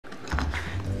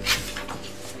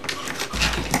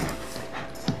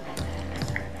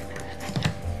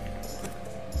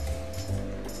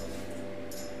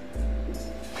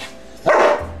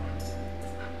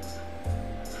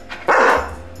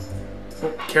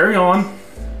Carry on.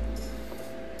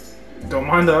 Don't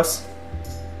mind us.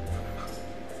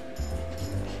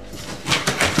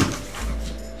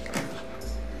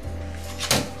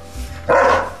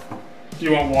 Do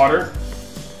you want water?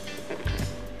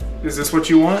 Is this what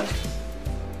you want?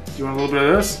 Do you want a little bit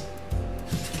of this?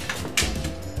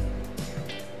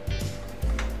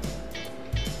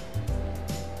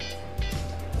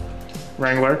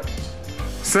 Wrangler,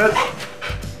 sit.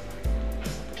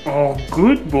 Oh,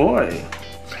 good boy.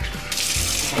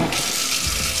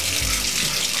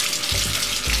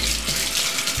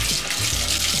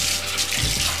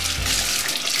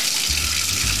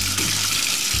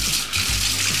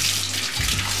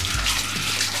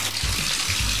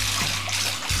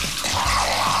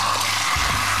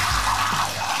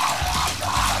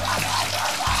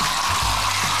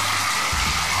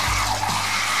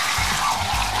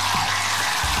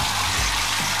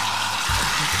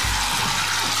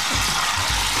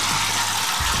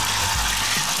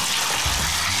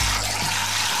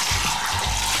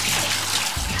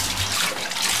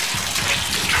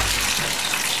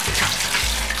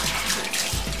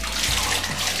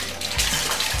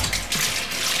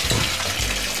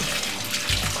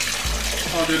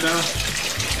 I'll do it now.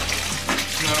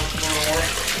 No, a little more.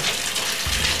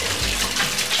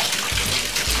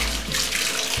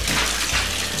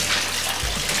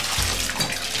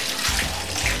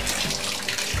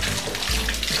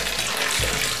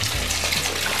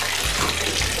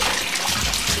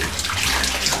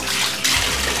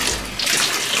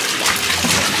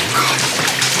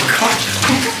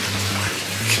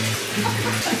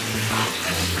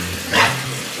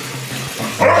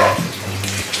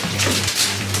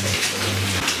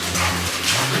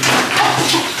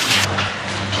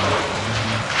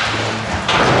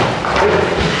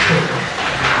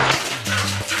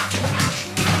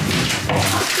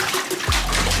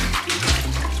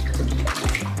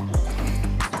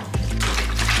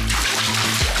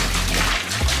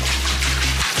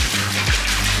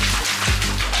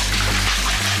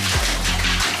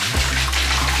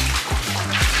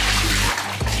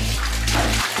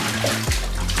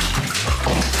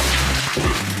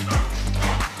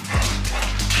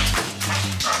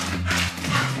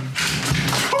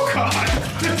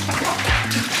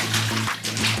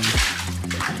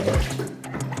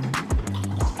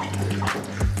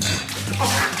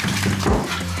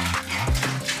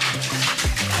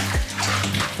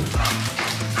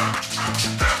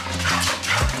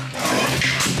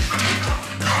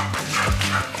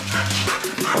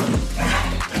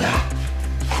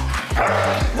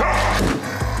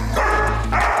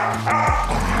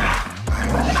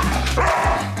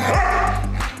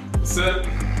 Sit.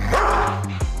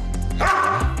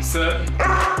 Sit.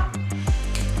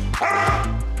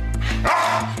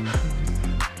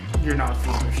 You're not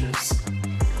vicious.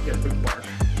 You got a big bark.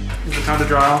 Is it time to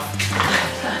dry off?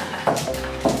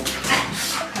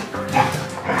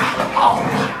 Oh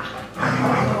yeah.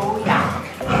 Oh yeah.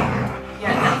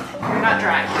 Yeah, you're not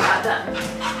dry. You're not done.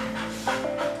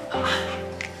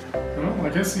 Well, I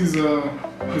guess his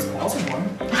paws are one.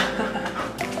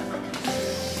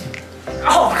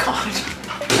 Oh god.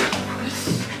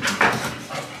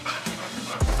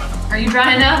 Are you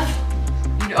dry enough?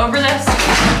 You over this?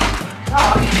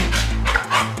 Oh, okay.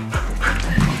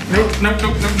 Nope, nope,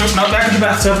 nope, nope, nope, not back in the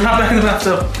bathtub, not back in the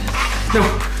bathtub. No.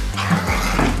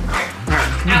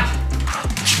 Alright, now.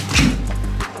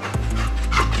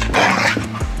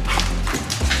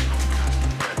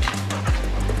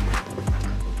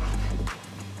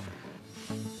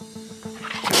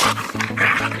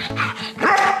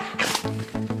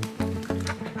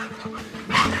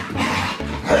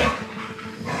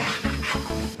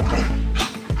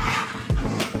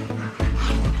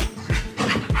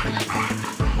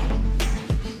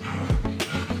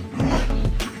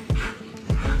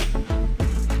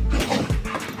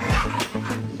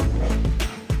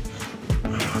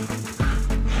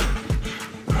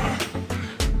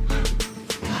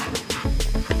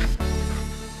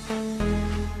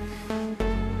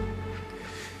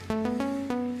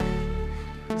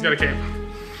 He's got a cape.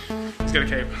 He's got a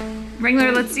cape.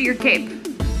 Wrangler, let's see your cape.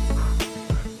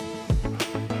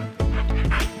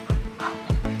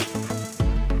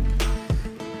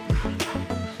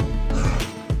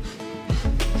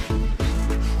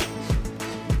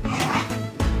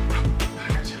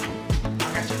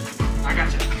 I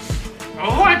got you.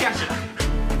 Oh, I got you.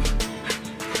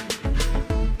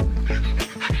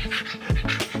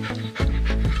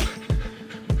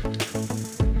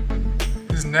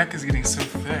 His neck is getting so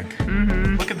thick.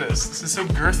 Mm-hmm. Look at this. This is so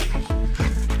girthy.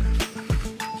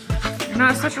 You're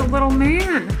not such a little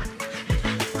man.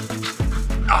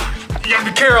 Oh, you gotta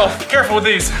be careful with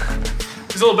these.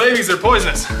 These little babies, they're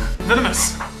poisonous,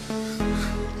 venomous.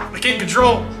 They can't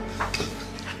control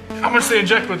how much they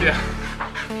inject with you.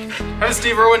 How did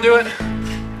Steve Irwin do it?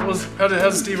 How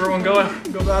did Steve Irwin go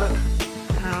about it?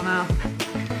 I don't know.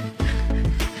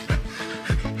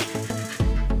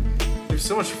 You have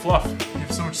so much fluff, you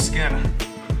have so much skin,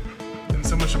 and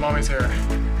so much of mommy's hair.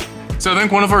 So I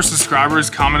think one of our subscribers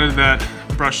commented that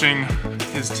brushing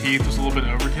his teeth was a little bit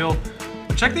overkill.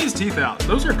 Check these teeth out.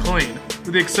 Those are clean.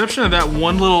 With the exception of that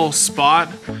one little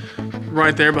spot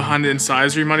right there behind the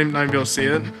incisor, you might not even be able to see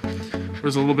it.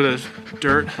 There's a little bit of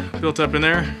dirt built up in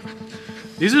there.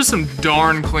 These are some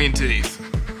darn clean teeth,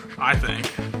 I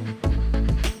think.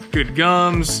 Good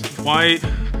gums, white,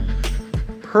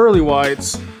 pearly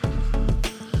whites.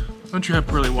 Don't you have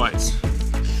pearly whites?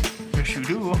 Yes, you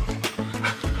do.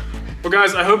 Well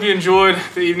guys, I hope you enjoyed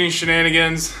the evening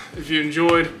shenanigans. If you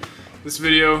enjoyed this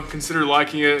video, consider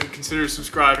liking it, consider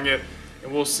subscribing it,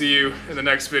 and we'll see you in the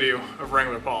next video of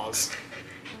Wrangler Paws.